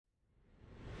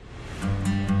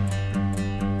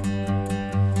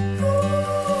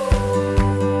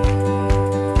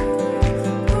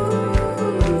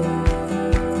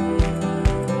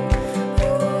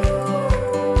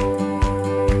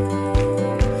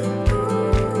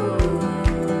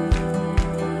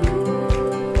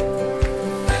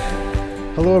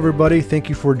Hello everybody, thank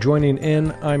you for joining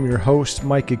in. I'm your host,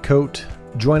 Micah Coate.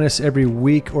 Join us every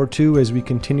week or two as we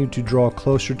continue to draw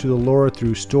closer to the Lord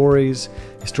through stories,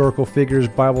 historical figures,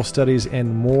 Bible studies,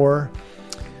 and more.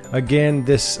 Again,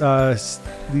 these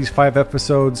 5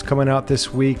 episodes coming out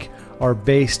this week are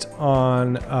based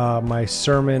on my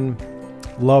sermon,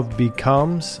 Love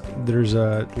Becomes. There's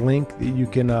a link that you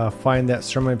can find that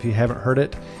sermon if you haven't heard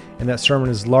it. And that sermon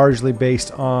is largely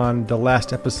based on the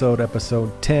last episode,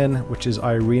 episode 10, which is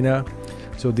Irena.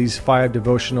 So these 5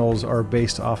 devotionals are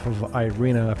based off of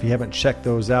Irena. If you haven't checked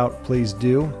those out, please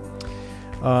do.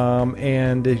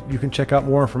 And you can check out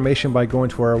more information by going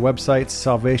to our website,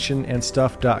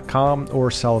 salvationandstuff.com or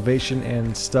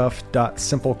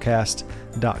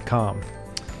salvationandstuff.simplecast.com.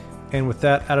 And with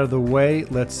that out of the way,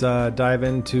 let's dive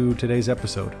into today's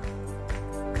episode.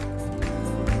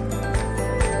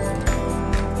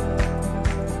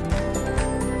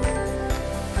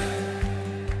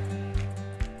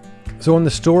 So in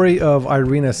the story of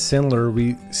Irena Sendler,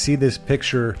 we see this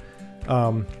picture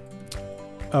of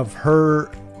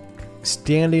her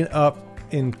standing up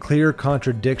in clear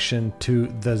contradiction to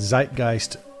the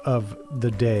zeitgeist of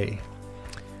the day.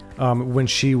 When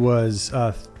she was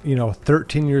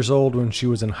 13 years old, when she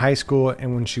was in high school,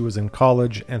 and when she was in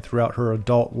college, and throughout her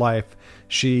adult life,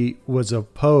 she was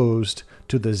opposed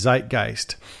to the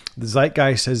zeitgeist. The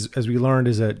zeitgeist, as we learned,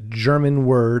 is a German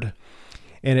word,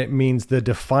 and it means the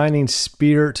defining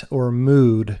spirit or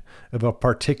mood of a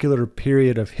particular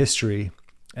period of history,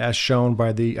 as shown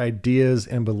by the ideas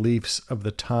and beliefs of the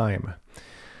time.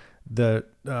 The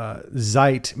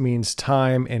Zeit means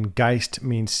time, and Geist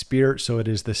means spirit, so it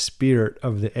is the spirit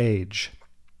of the age.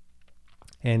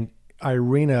 And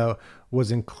Irena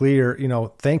was in clear,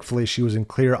 thankfully she was in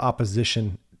clear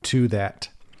opposition to that.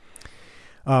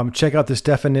 Check out this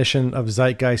definition of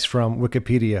zeitgeist from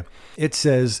Wikipedia. It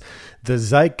says, the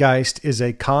zeitgeist is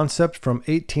a concept from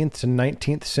 18th to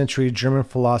 19th century German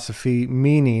philosophy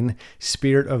meaning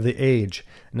spirit of the age.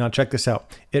 Now check this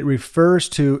out. It refers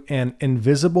to an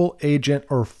invisible agent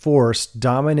or force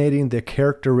dominating the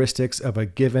characteristics of a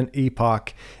given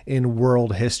epoch in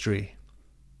world history.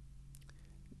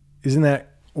 Isn't that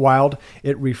wild?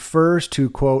 It refers to,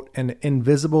 quote, an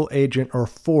invisible agent or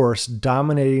force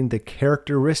dominating the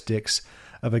characteristics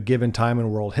of a given time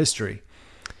in world history.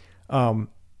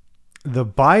 The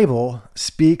Bible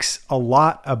speaks a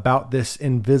lot about this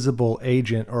invisible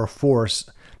agent or force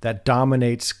that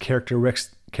dominates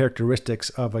characteristics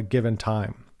of a given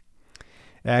time.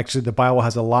 Actually, the Bible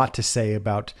has a lot to say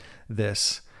about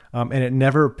this. And it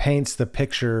never paints the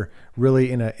picture really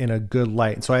in a good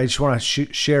light. So I just want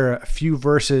to share a few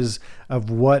verses of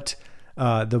what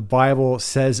the Bible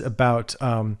says about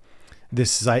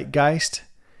this zeitgeist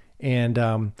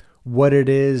and what it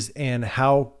is and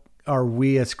how are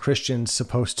we as Christians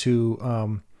supposed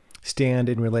to stand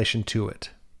in relation to it.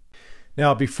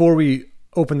 Now, before we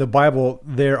open the Bible,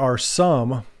 there are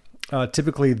some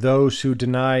typically those who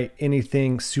deny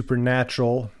anything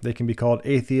supernatural. They can be called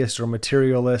atheists or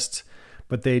materialists,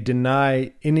 but they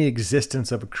deny any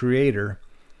existence of a creator.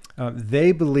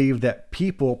 They believe that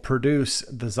people produce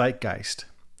the zeitgeist,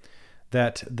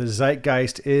 that the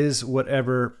zeitgeist is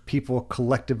whatever people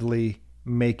collectively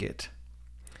make it.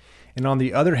 And on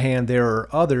the other hand, there are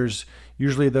others,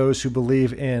 usually those who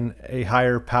believe in a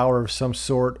higher power of some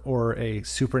sort or a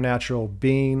supernatural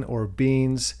being or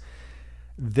beings.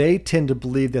 They tend to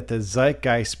believe that the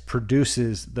zeitgeist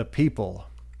produces the people,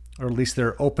 or at least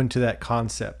they're open to that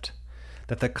concept,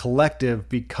 that the collective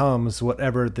becomes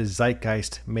whatever the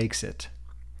zeitgeist makes it.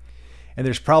 And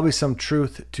there's probably some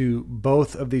truth to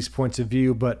both of these points of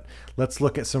view, but let's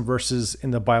look at some verses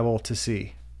in the Bible to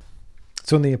see.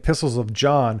 So in the epistles of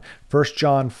John, 1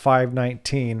 John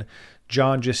 5:19,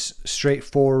 John just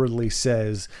straightforwardly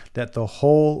says that the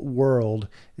whole world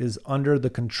is under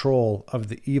the control of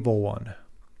the evil one.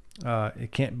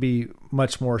 It can't be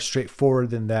much more straightforward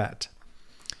than that.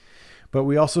 But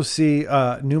we also see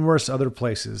numerous other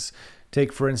places.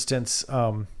 Take, for instance,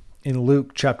 in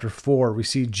Luke chapter 4, we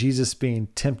see Jesus being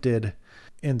tempted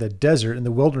in the desert, in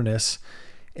the wilderness,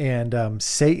 and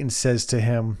Satan says to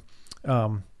him,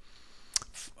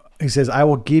 he says, I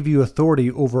will give you authority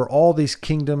over all these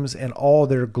kingdoms and all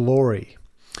their glory,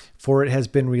 for it has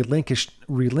been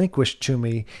relinquished to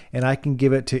me, and I can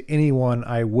give it to anyone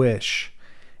I wish.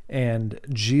 And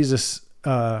Jesus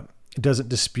doesn't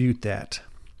dispute that.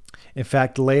 In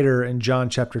fact, later in John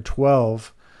chapter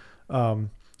 12,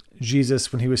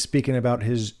 Jesus, when he was speaking about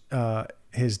his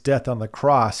death on the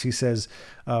cross, he says,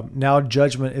 now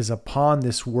judgment is upon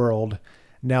this world.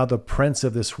 Now the prince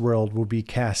of this world will be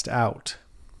cast out.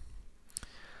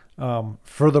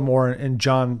 Furthermore, in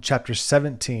John chapter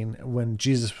 17, when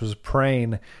Jesus was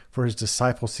praying for his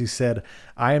disciples, he said,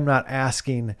 I am not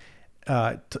asking,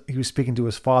 he was speaking to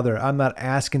his Father, I'm not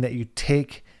asking that you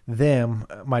take them,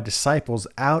 my disciples,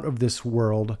 out of this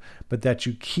world, but that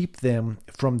you keep them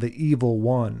from the evil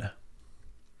one.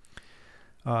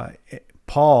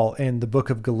 Paul, in the book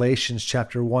of Galatians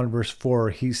chapter 1, verse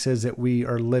 4, he says that we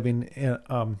are living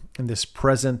in this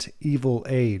present evil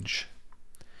age.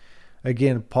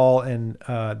 Again, Paul in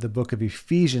the book of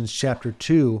Ephesians chapter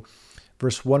 2,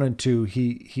 verse 1 and 2,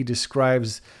 he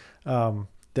describes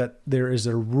that there is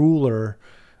a ruler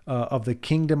of the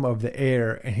kingdom of the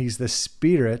air, and he's the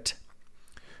spirit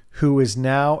who is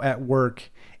now at work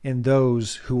in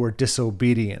those who are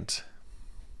disobedient.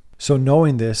 So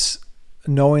knowing this,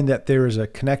 knowing that there is a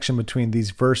connection between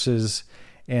these verses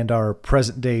and our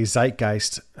present day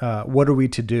zeitgeist, what are we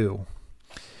to do?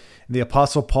 The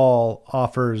Apostle Paul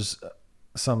offers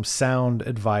some sound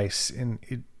advice.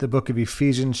 In the book of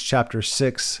Ephesians chapter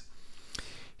 6,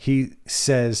 he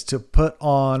says to put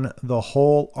on the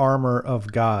whole armor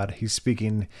of God. He's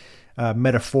speaking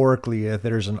metaphorically that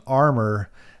there's an armor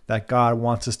that God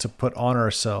wants us to put on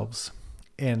ourselves.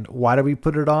 And why do we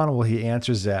put it on? Well, he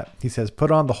answers that. He says,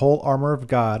 put on the whole armor of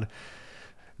God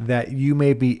that you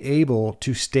may be able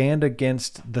to stand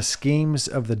against the schemes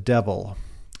of the devil.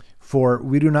 For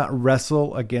we do not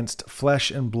wrestle against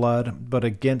flesh and blood, but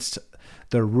against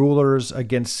the rulers,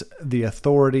 against the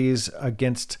authorities,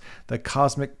 against the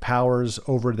cosmic powers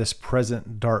over this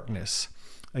present darkness,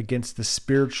 against the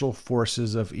spiritual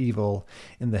forces of evil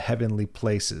in the heavenly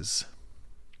places.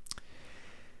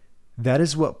 That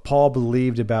is what Paul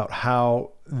believed about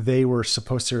how they were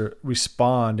supposed to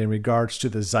respond in regards to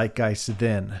the zeitgeist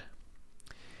then.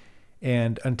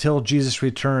 And until Jesus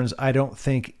returns, I don't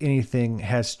think anything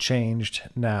has changed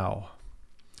now.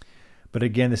 But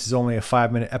again, this is only a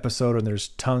 5-minute episode and there's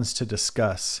tons to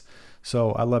discuss.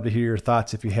 So I'd love to hear your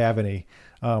thoughts if you have any.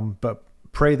 But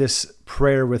pray this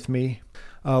prayer with me.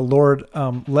 Lord,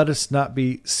 let us not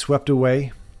be swept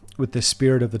away with the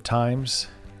spirit of the times.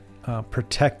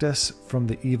 Protect us from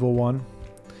the evil one.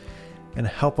 And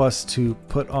help us to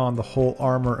put on the whole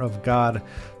armor of God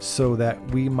so that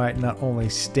we might not only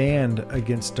stand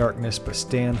against darkness, but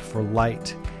stand for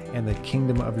light and the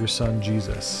kingdom of your Son,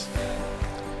 Jesus.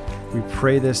 We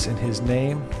pray this in his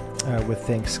name with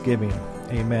thanksgiving.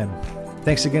 Amen.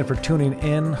 Thanks again for tuning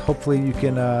in. Hopefully you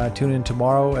can tune in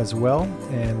tomorrow as well,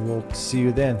 and we'll see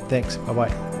you then. Thanks.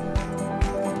 Bye-bye.